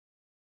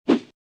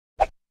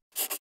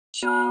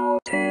CHOW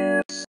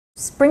tips.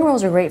 Spring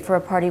rolls are great for a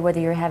party, whether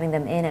you're having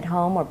them in at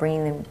home or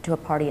bringing them to a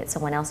party at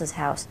someone else's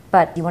house.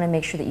 But you want to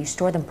make sure that you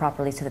store them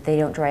properly so that they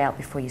don't dry out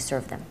before you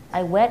serve them.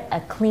 I wet a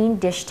clean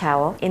dish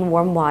towel in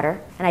warm water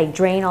and I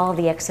drain all of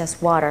the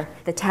excess water.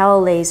 The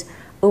towel lays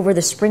over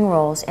the spring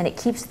rolls and it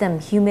keeps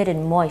them humid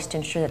and moist to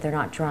ensure that they're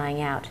not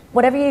drying out.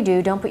 Whatever you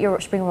do, don't put your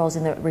spring rolls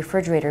in the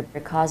refrigerator.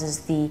 It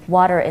causes the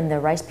water in the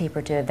rice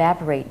paper to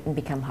evaporate and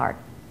become hard.